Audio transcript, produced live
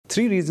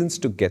3 reasons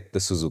to get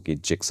the Suzuki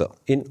Gixxer.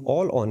 In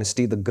all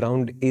honesty, the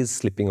ground is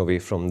slipping away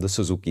from the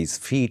Suzuki's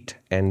feet,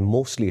 and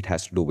mostly it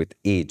has to do with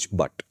age.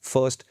 But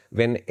first,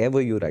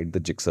 whenever you ride the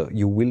Gixxer,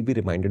 you will be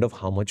reminded of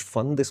how much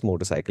fun this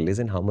motorcycle is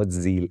and how much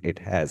zeal it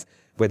has,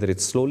 whether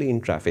it's slowly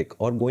in traffic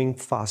or going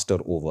faster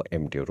over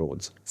empty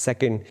roads.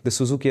 Second, the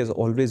Suzuki has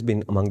always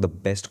been among the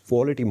best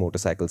quality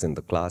motorcycles in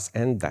the class,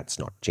 and that's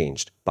not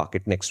changed. Park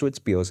it next to its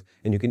peers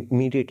and you can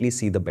immediately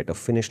see the better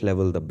finish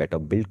level, the better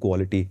build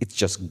quality. It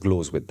just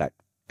glows with that.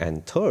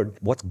 And third,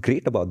 what's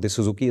great about this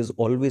Suzuki has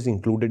always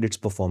included its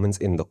performance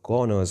in the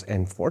corners,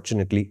 and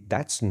fortunately,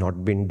 that's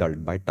not been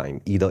dulled by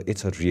time either.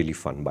 It's a really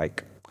fun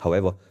bike.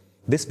 However,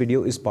 this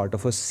video is part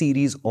of a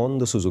series on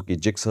the Suzuki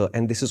Gixxer,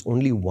 and this is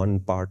only one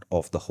part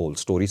of the whole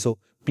story. So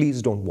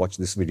please don't watch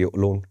this video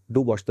alone.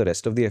 Do watch the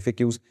rest of the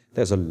FAQs.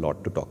 There's a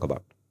lot to talk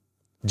about.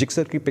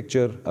 Gixxer की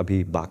picture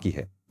अभी बाकी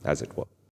है, as it were.